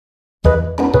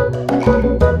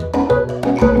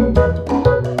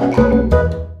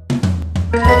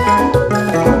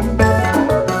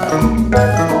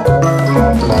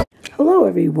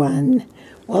everyone.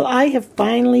 Well, I have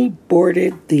finally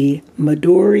boarded the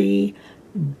Midori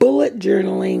bullet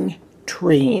journaling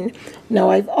train.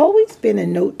 Now, I've always been a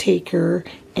note taker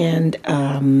and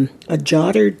a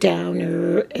jotter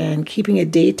downer and keeping a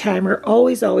day timer.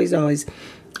 Always.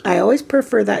 I always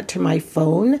prefer that to my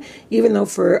phone, even though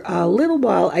for a little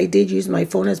while I did use my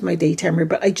phone as my day timer,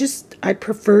 but I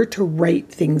prefer to write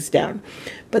things down.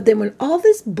 But then when all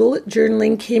this bullet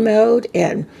journaling came out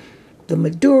and the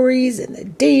Midoris and the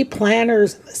day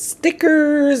planners, and the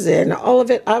stickers and all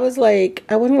of it, I was like,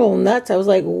 I went a little nuts. I was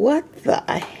like, what the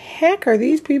heck are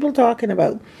these people talking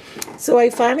about? So I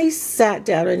finally sat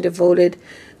down and devoted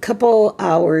couple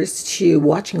hours to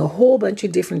watching a whole bunch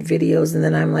of different videos, and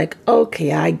then I'm like,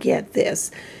 okay, I get this.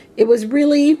 It was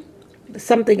really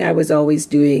something I was always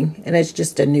doing, and it's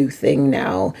just a new thing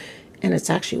now, and it's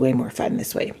actually way more fun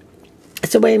this way.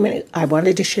 So wait a minute, I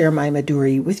wanted to share my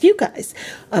Midori with you guys.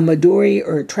 A Midori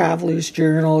or a traveler's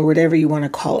journal or whatever you want to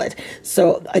call it.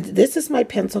 So this is my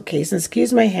pencil case, and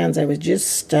excuse my hands, I was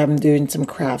just doing some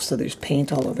crafts, so there's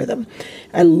paint all over them.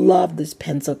 I love this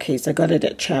pencil case. I got it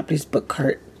at Chapley's Book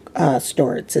Cart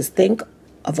store. It says, think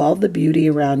of all the beauty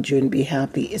around you and be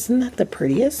happy. Isn't that the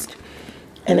prettiest?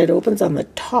 And it opens on the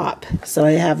top. So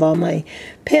I have all my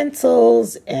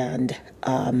pencils and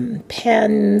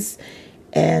pens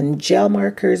and gel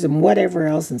markers and whatever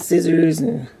else, and scissors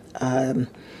and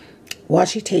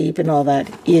washi tape and all that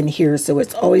in here. So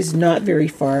it's always not very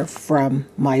far from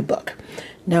my book.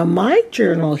 Now my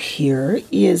journal here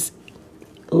is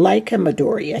like a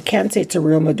Midori. I can't say it's a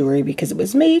real Midori because it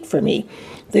was made for me.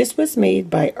 This was made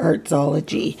by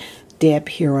Artsology Deb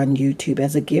here on YouTube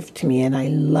as a gift to me, and I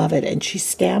love it. And she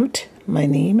stamped my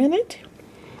name in it,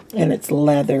 and it's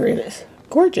leather. It is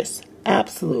gorgeous.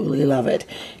 Absolutely love it.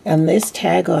 And this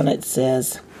tag on it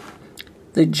says,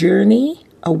 "The journey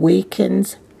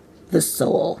awakens the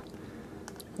soul."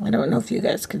 I don't know if you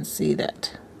guys can see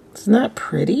that. Isn't that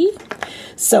pretty?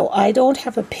 So I don't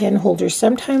have a pen holder.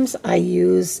 Sometimes I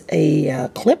use a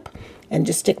clip and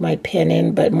just stick my pen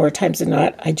in, but more times than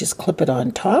not, I just clip it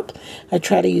on top. I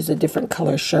try to use a different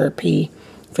color Sharpie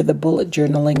for the bullet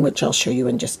journaling, which I'll show you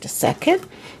in just a second.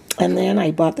 And then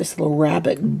I bought this little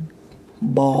rabbit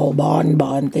ball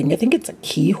bonbon thing. I think it's a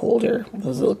key holder. It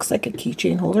looks like a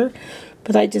keychain holder.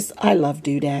 But I love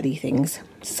doodaddy things.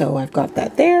 So I've got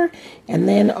that there. And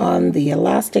then on the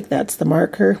elastic, that's the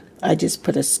marker, I just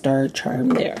put a star charm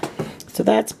there. So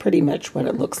that's pretty much what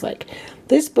it looks like.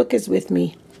 This book is with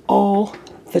me all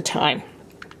the time.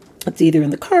 It's either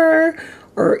in the car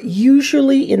or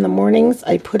usually in the mornings.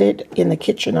 I put it in the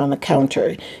kitchen on the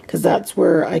counter because that's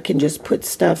where I can just put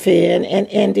stuff in.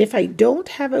 And if I don't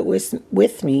have it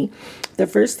with me, the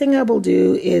first thing I will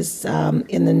do is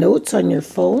in the notes on your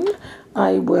phone,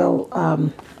 I will,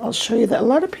 I'll show you that. A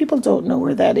lot of people don't know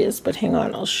where that is, but hang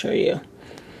on, I'll show you.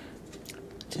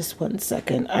 Just one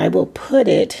second. I will put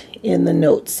it in the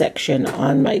notes section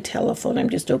on my telephone. I'm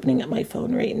just opening up my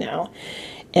phone right now.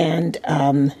 And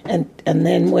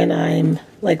then when I'm,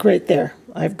 like right there,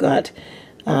 I've got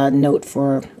a note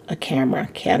for a camera,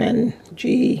 Canon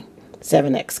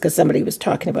G7X, because somebody was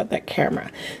talking about that camera.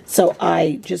 So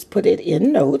I just put it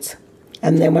in notes.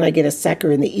 And then when I get a sec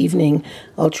or in the evening,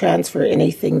 I'll transfer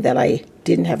anything that I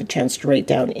didn't have a chance to write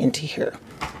down into here.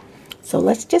 So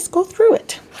let's just go through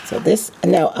it. So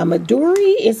now a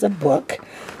Midori is a book.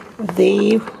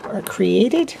 They are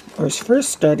created or first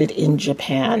started in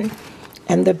Japan.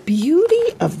 And the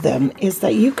beauty of them is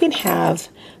that you can have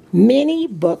many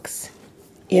books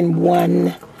in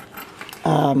one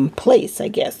place, I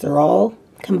guess. They're all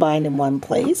combined in one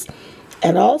place.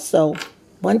 And also,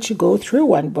 once you go through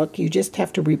one book, you just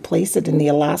have to replace it in the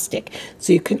elastic.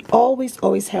 So you can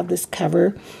always have this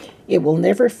cover. It will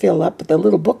never fill up, but the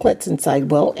little booklets inside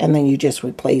will, and then you just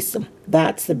replace them.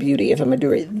 That's the beauty of a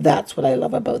Midori. That's what I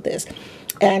love about this.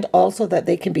 And also that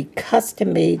they can be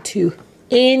custom made to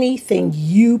anything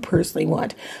you personally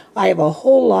want. I have a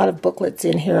whole lot of booklets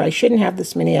in here. I shouldn't have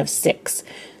this many. I have 6.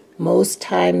 Most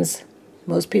times,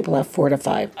 most people have 4 to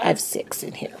 5. I have 6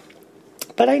 in here.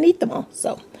 But I need them all,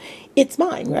 so it's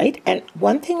mine, right? And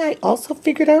one thing I also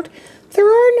figured out, there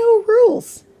are no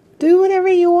rules. Do whatever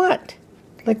you want.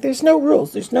 Like, there's no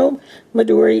rules. There's no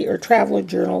Midori or Traveler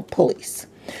Journal police.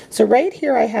 So right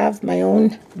here I have my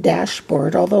own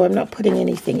dashboard, although I'm not putting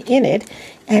anything in it.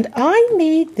 And I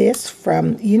made this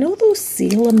from, you know those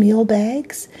seal-a-meal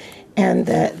bags? And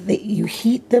you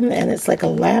heat them, and it's like a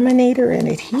laminator, and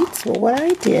it heats. Well, what I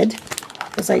did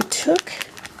was I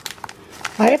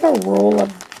have a roll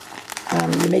of,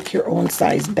 you make your own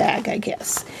size bag, I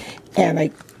guess. And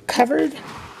I covered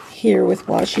here with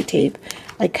washi tape.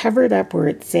 I covered up where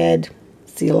it said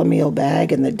seal a mail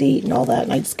bag and the date and all that,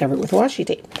 and I just cover it with washi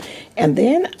tape. And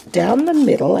then down the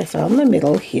middle, I found the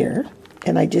middle here,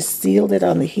 and I just sealed it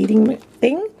on the heating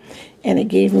thing, and it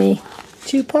gave me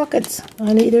 2 pockets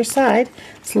on either side.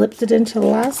 Slipped it into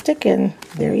elastic, and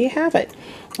there you have it.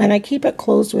 And I keep it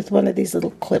closed with one of these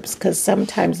little clips, because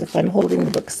sometimes if I'm holding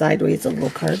the book sideways, the little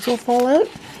cards will fall out.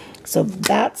 So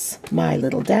that's my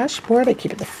little dashboard. I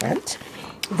keep it at the front.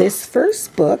 This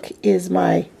first book is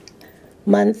my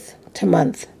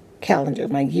month-to-month calendar,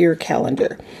 my year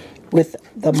calendar with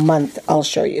the month I'll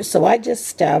show you. So I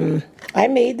just, I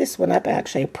made this one up,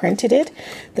 actually. I printed it.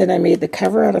 Then I made the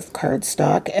cover out of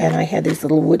cardstock, and I had these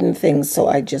little wooden things, so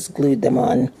I just glued them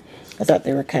on. I thought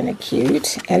they were kind of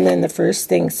cute. And then the first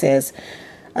thing says,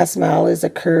 a smile is a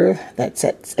curve that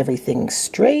sets everything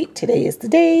straight. Today is the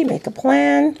day. Make a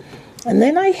plan. And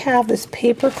then I have this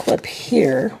paper clip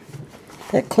here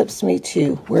that clips me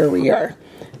to where we are.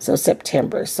 So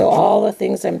September. So all the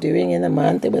things I'm doing in the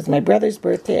month. It was my brother's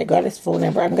birthday. I got his phone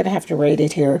number. I'm going to have to write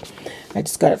it here. I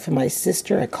just got it from my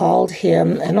sister. I called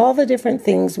him. And all the different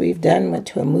things we've done. Went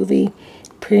to a movie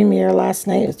premiere last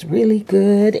night. It was really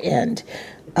good. And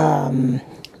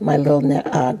my little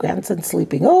grandson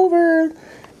sleeping over.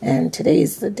 And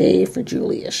today's the day for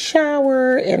Julia's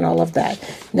shower and all of that.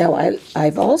 Now,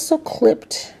 I've also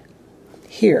clipped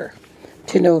here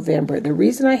to November. The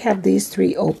reason I have these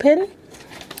 3 open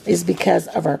is because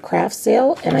of our craft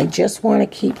sale, and I just want to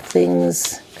keep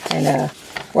things kind of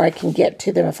where I can get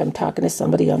to them if I'm talking to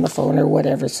somebody on the phone or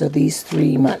whatever. So these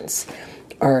 3 months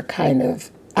are kind of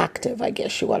active, I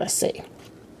guess you want to say.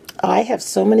 I have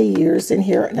so many years in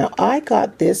here. Now, I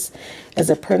got this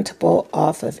as a printable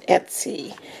off of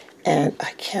Etsy, and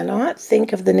I cannot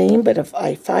think of the name, but if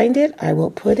I find it, I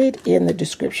will put it in the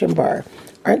description bar.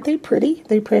 Aren't they pretty?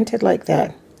 They printed like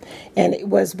that. And it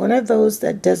was one of those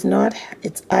that does not,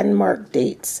 it's unmarked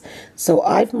dates. So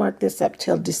I've marked this up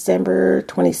till December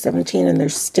 2017, and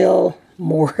there's still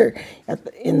more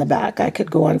in the back. I could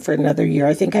go on for another year.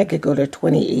 I think I could go to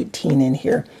 2018 in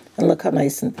here. And look how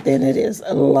nice and thin it is.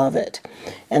 I love it.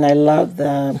 And I love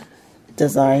the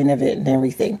design of it and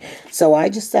everything. So I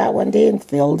just sat one day and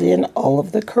filled in all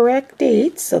of the correct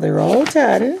dates. So they're all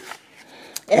done.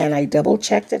 And I double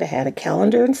checked it. I had a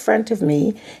calendar in front of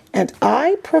me. And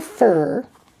I prefer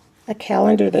a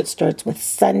calendar that starts with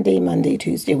Sunday, Monday,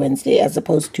 Tuesday, Wednesday, as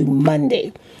opposed to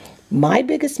Monday. My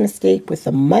biggest mistake with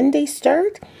the Monday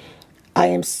start, I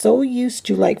am so used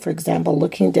to, like, for example,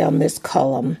 looking down this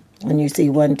column, when you see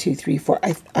 1, 2, 3, 4,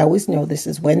 I always know this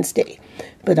is Wednesday.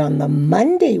 But on the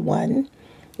Monday one,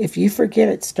 if you forget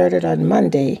it started on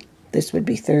Monday, this would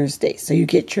be Thursday. So you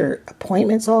get your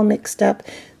appointments all mixed up.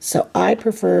 So I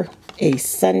prefer a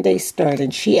Sunday start.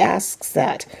 And she asks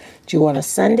that. Do you want a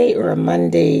Sunday or a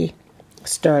Monday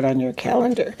start on your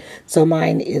calendar? So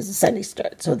mine is a Sunday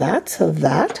start. So that's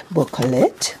that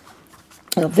booklet.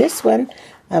 Now this one,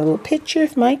 I have a little picture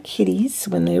of my kitties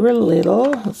when they were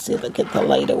little. Let's see if I get the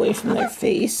light away from their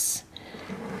face.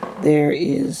 There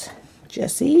is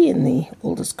Jessie in the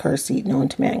oldest car seat known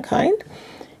to mankind.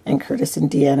 And Curtis and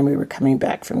Deanna, we were coming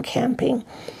back from camping.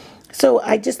 So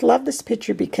I just love this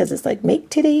picture because it's like, make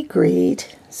today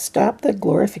great. Stop the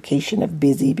glorification of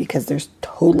busy, because they're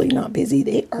totally not busy.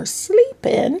 They are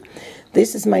sleeping.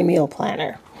 This is my meal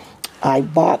planner. I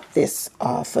bought this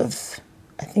off of,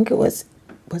 I think it was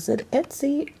it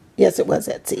Etsy? Yes, it was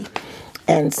Etsy.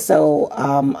 And so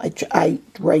I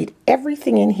write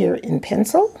everything in here in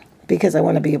pencil because I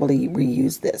want to be able to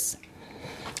reuse this.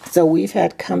 So we've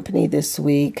had company this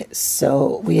week.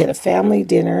 So we had a family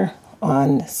dinner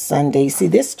on Sunday. See,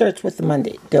 this starts with the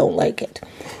Monday. Don't like it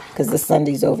because the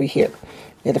Sunday's over here.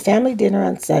 We had a family dinner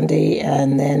on Sunday,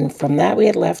 and then from that we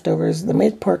had leftovers. Then we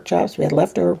had pork chops. We had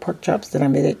leftover pork chops. Then I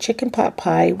made a chicken pot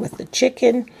pie with the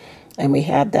chicken, and we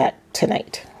had that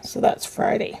tonight. So that's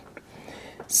Friday.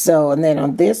 So, and then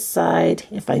on this side,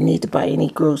 if I need to buy any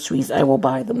groceries, I will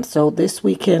buy them. So this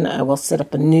weekend I will set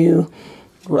up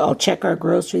I'll check our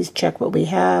groceries, check what we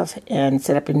have, and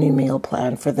set up a new meal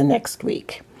plan for the next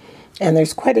week. And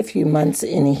there's quite a few months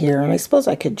in here, and I suppose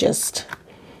I could just,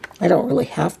 I don't really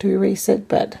have to erase it,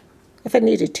 but if I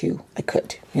needed to, I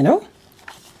could, you know?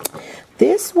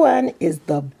 This one is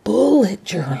the bullet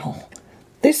journal.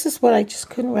 This is what I just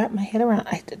couldn't wrap my head around.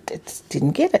 I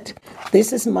didn't get it.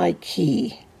 This is my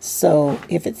key. So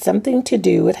if it's something to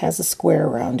do, it has a square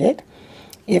around it.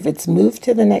 If it's moved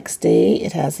to the next day,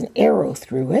 it has an arrow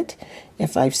through it.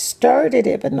 If I've started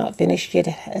it but not finished it,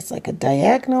 it has like a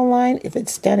diagonal line. If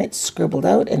it's done, it's scribbled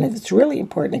out. And if it's really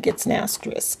important, it gets an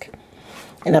asterisk.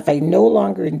 And if I no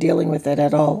longer am dealing with it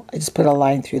at all, I just put a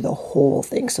line through the whole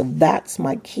thing. So that's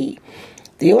my key.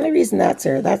 The only reason that's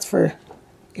there, that's for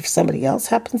if somebody else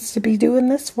happens to be doing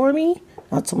this for me.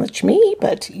 Not so much me,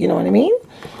 but you know what I mean?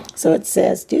 So it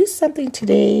says, do something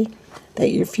today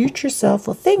that your future self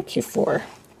will thank you for.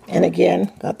 And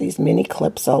again, got these mini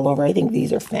clips all over. I think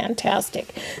these are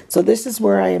fantastic. So this is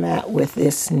where I am at with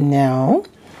this now.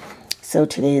 So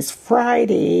today is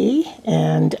Friday,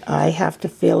 and I have to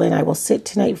fill in. I will sit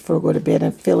tonight before I go to bed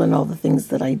and fill in all the things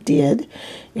that I did.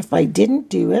 If I didn't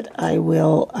do it, I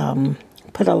will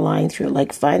put a line through it,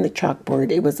 like find the chalkboard.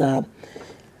 It was a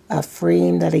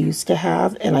frame that I used to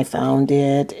have, and I found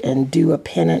it, and do a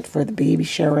pennant for the baby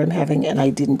shower I'm having, and I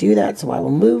didn't do that, so I will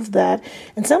move that.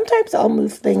 And sometimes I'll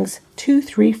move things 2,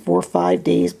 3, 4, 5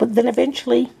 days, but then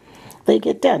eventually they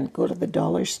get done. Go to the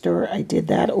dollar store, I did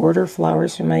that. Order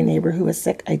flowers from my neighbor who was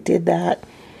sick, I did that.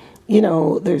 You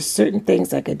know, there's certain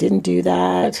things like I didn't do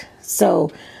that.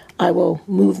 So I will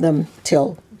move them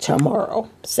till tomorrow,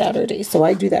 Saturday. So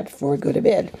I do that before I go to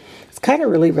bed. It's kind of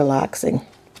really relaxing.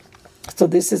 So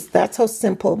that's how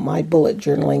simple my bullet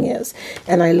journaling is.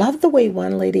 And I love the way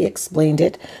one lady explained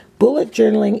it. Bullet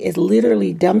journaling is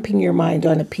literally dumping your mind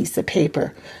on a piece of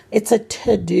paper. It's a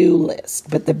to-do list.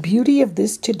 But the beauty of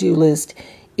this to-do list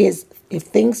is if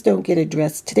things don't get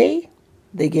addressed today,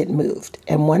 they get moved.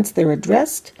 And once they're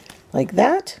addressed like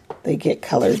that, they get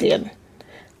colored in.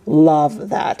 Love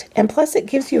that. And plus it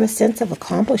gives you a sense of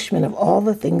accomplishment of all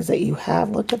the things that you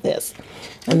have. Look at this.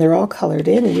 And they're all colored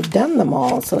in and you've done them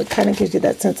all. So it kind of gives you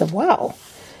that sense of, wow,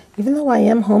 even though I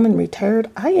am home and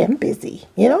retired, I am busy,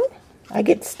 you know? I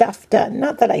get stuff done.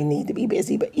 Not that I need to be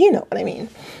busy, but you know what I mean.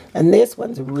 And this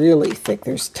one's really thick.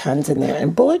 There's tons in there.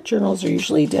 And bullet journals are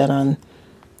usually done on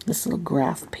this little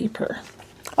graph paper.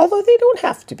 Although they don't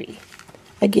have to be.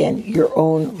 Again, your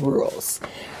own rules.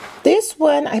 This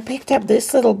one, I picked up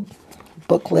this little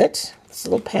booklet, this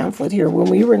little pamphlet here. When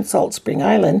we were in Salt Spring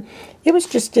Island, it was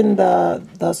just in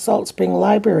the Salt Spring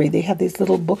Library. They had these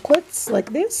little booklets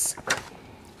like this.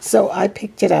 So I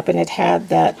picked it up and it had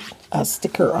that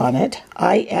sticker on it.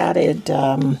 I added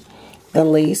the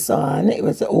lace on. It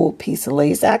was an old piece of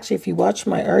lace. Actually, if you watch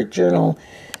my art journal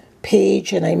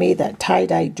page and I made that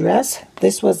tie-dye dress,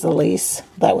 this was the lace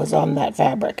that was on that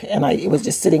fabric. And it was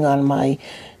just sitting on my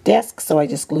desk, so I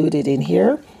just glued it in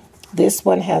here. This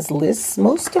one has lists.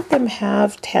 Most of them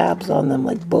have tabs on them,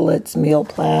 like bullets, meal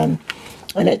plan.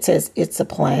 And it says, it's a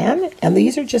plan. And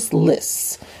these are just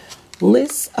lists.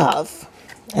 Lists of.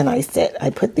 And I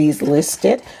put these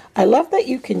listed. I love that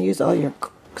you can use all your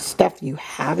stuff you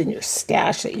have in your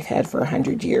stash that you've had for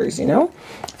 100 years, you know.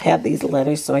 I've had these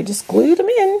letters, so I just glued them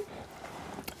in.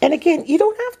 And again, you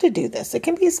don't have to do this. It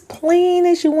can be as plain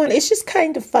as you want. It's just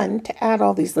kind of fun to add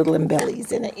all these little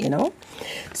embellies in it, you know.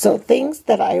 So things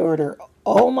that I order,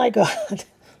 oh my God,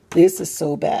 this is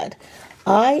so bad.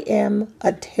 I am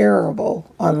a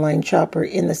terrible online shopper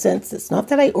in the sense it's not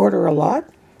that I order a lot,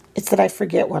 it's that I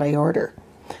forget what I order.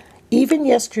 Even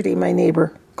yesterday, my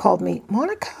neighbor called me,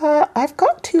 Monica, I've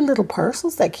got 2 little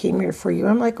parcels that came here for you.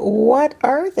 I'm like, what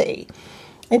are they?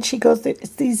 And she goes,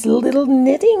 it's these little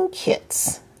knitting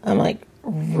kits. I'm like,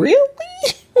 really?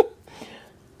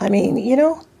 I mean, you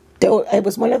know, it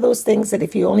was one of those things that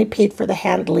if you only paid for the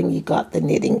handling, you got the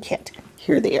knitting kit.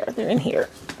 Here they are. They're in here.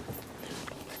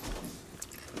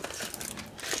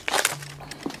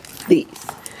 These.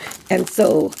 And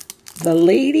so the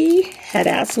lady had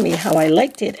asked me how I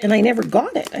liked it, and I never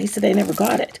got it. I said I never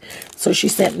got it. So she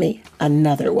sent me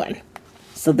another one.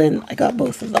 So then I got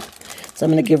both of them. So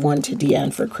I'm going to give one to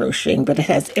Deanne for crocheting, but it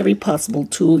has every possible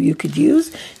tool you could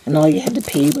use, and all you had to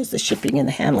pay was the shipping and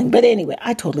the handling. But anyway,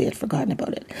 I totally had forgotten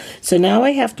about it. So now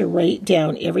I have to write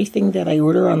down everything that I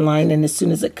order online, and as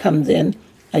soon as it comes in,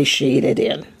 I shade it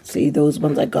in. See, those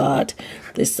ones I got,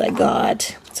 this I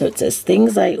got. So it says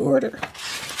things I order.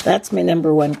 That's my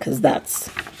number one because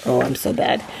that's, oh, I'm so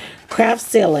bad. Craft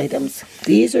sale items.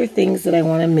 These are things that I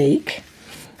want to make.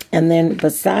 And then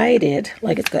beside it,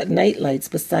 like it's got night lights,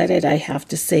 beside it I have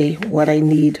to say what I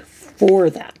need for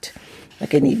that.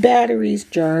 Like I need batteries,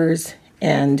 jars,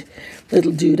 and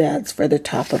little doodads for the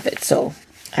top of it. So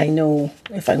I know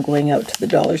if I'm going out to the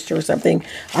dollar store or something,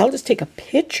 I'll just take a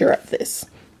picture of this.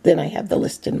 Then I have the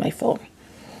list in my phone.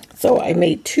 So I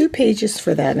made 2 pages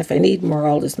for that. And if I need more,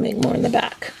 I'll just make more in the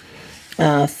back.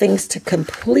 Things to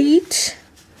complete.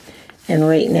 And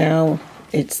right now,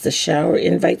 it's the shower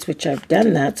invites, which I've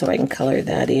done that, so I can color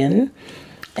that in.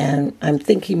 And I'm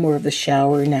thinking more of the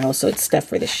shower now, so it's stuff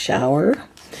for the shower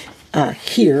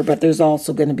here, but there's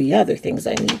also going to be other things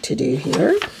I need to do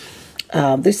here.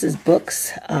 This is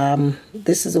books.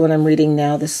 This is the one I'm reading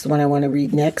now. This is the one I want to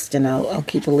read next, and I'll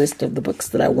keep a list of the books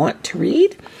that I want to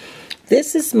read.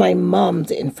 This is my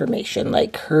mom's information,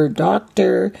 like her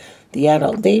doctor, the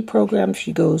adult day program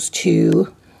she goes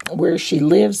to, where she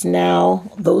lives now,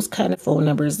 those kind of phone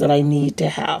numbers that I need to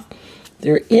have.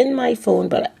 They're in my phone,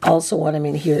 but I also want them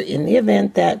in here in the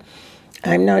event that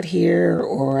I'm not here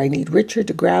or I need Richard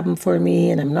to grab them for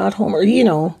me and I'm not home, or, you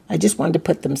know, I just wanted to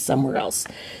put them somewhere else.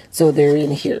 So they're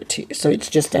in here too. So it's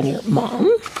just under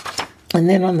Mom. And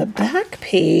then on the back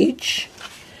page,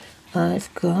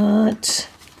 I've got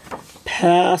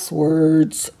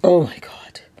passwords. Oh my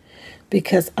God.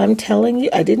 Because I'm telling you,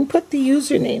 I didn't put the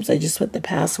usernames. I just put the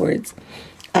passwords.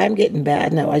 I'm getting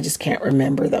bad now. I just can't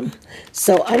remember them.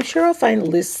 So I'm sure I'll find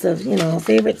lists of, you know,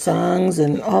 favorite songs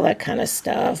and all that kind of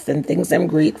stuff and things I'm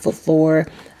grateful for.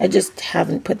 I just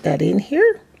haven't put that in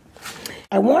here.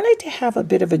 I wanted to have a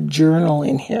bit of a journal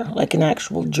in here, like an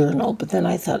actual journal. But then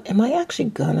I thought, am I actually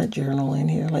gonna journal in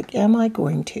here? Like, am I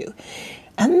going to?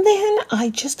 And then I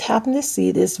just happened to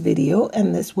see this video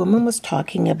and this woman was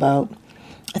talking about,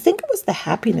 I think it was the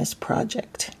Happiness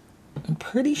Project. I'm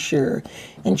pretty sure.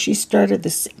 And she started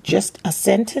this just a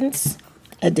sentence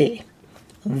a day.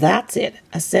 That's it.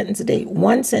 A sentence a day.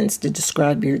 One sentence to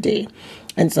describe your day.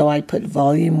 And so I put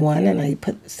volume 1 and I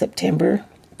put September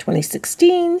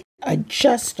 2016. I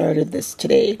just started this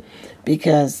today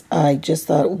because I just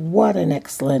thought, what an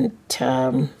excellent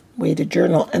way to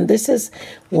journal. And this is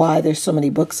why there's so many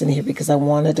books in here, because I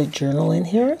wanted a journal in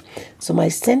here. So my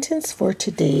sentence for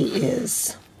today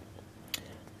is,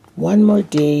 one more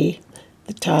day,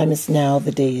 the time is now,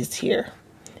 the day is here.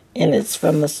 And it's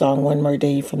from the song One More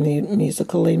Day from the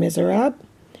musical Les Miserables.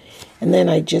 And then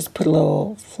I just put a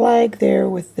little flag there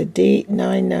with the date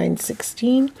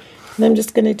 9/9/16. And I'm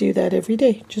just going to do that every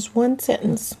day. Just one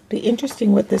sentence. Be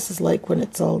interesting what this is like when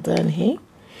it's all done, hey?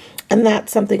 And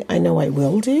that's something I know I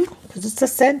will do, because it's a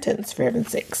sentence, for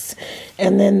heaven's sakes.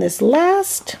 And then this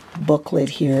last booklet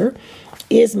here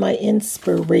is my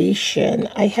inspiration.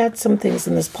 I had some things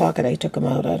in this pocket. I took them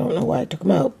out. I don't know why I took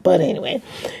them out. But anyway,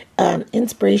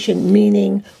 inspiration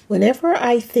meaning whenever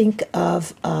I think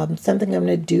of something I'm going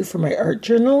to do for my art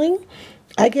journaling,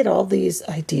 I get all these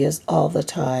ideas all the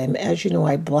time. As you know,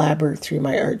 I blabber through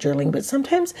my art journaling, but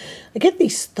sometimes I get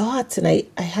these thoughts and I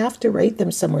have to write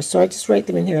them somewhere. So I just write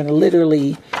them in here and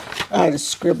I just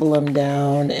scribble them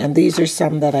down. And these are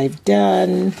some that I've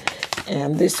done.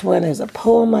 And this one is a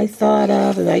poem I thought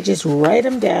of, and I just write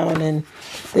them down. And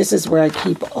this is where I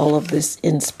keep all of this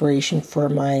inspiration for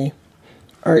my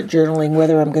art journaling,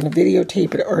 whether I'm going to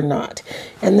videotape it or not.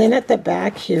 And then at the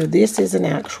back here, this is an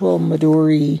actual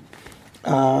Midori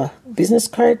business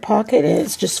card pocket, and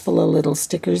it's just full of little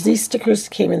stickers. These stickers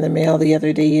came in the mail the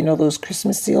other day, you know, those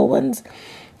Christmas seal ones.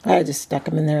 I just stuck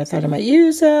them in there. I thought I might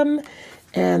use them.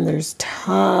 And there's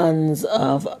tons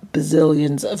of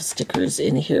bazillions of stickers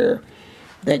in here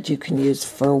that you can use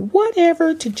for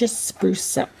whatever to just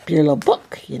spruce up your little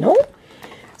book, you know.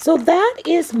 So that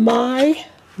is my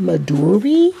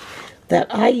Midori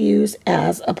that I use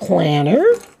as a planner.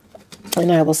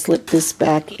 And I will slip this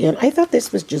back in. I thought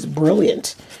this was just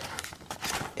brilliant,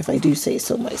 if I do say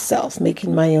so myself,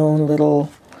 making my own little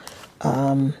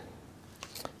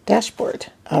dashboard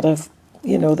out of,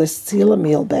 you know, the seal a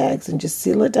meal bags, and just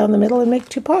seal it down the middle and make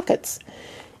 2 pockets.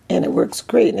 And it works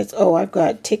great. And it's, oh, I've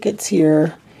got tickets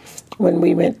here when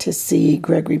we went to see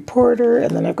Gregory Porter,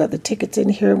 and then I've got the tickets in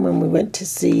here when we went to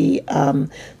see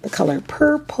The Color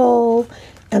Purple,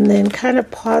 and then kind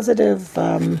of positive,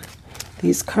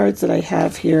 these cards that I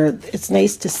have here. It's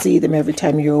nice to see them every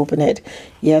time you open it.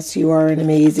 Yes, you are an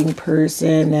amazing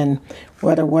person, and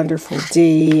what a wonderful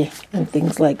day, and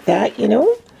things like that, you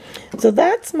know. So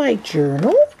that's my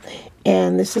journal,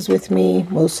 and this is with me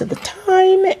most of the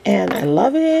time, and I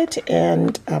love it.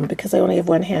 And because I only have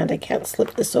one hand, I can't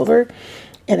slip this over,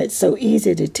 and it's so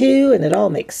easy to do, and it all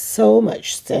makes so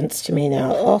much sense to me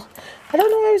now. Oh, I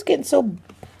don't know why I was getting so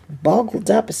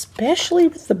boggled up, especially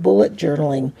with the bullet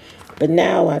journaling. But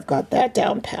now I've got that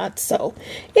down pat. So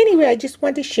anyway, I just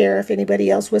wanted to share, if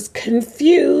anybody else was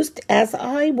confused as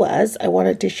I was, I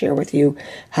wanted to share with you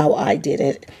how I did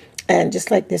it. And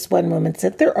just like this one woman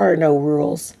said, there are no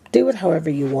rules. Do it however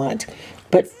you want.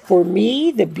 But for me,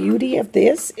 the beauty of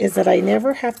this is that I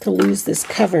never have to lose this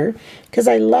cover, because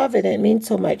I love it and it means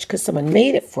so much because someone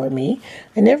made it for me.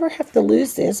 I never have to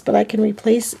lose this, but I can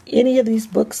replace any of these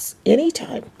books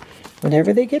anytime.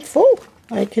 Whenever they get full,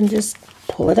 I can just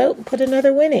pull it out and put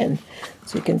another one in.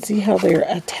 So you can see how they're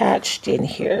attached in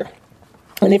here.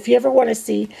 And if you ever want to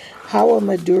see how a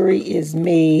Midori is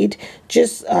made,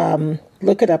 just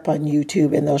look it up on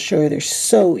YouTube and they'll show you. They're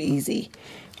so easy.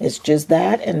 It's just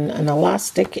that and an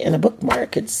elastic and a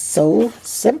bookmark. It's so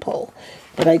simple.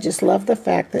 But I just love the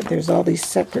fact that there's all these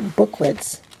separate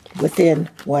booklets within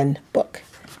one book.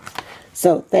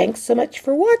 So thanks so much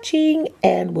for watching,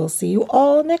 and we'll see you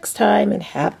all next time, and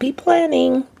happy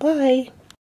planning. Bye.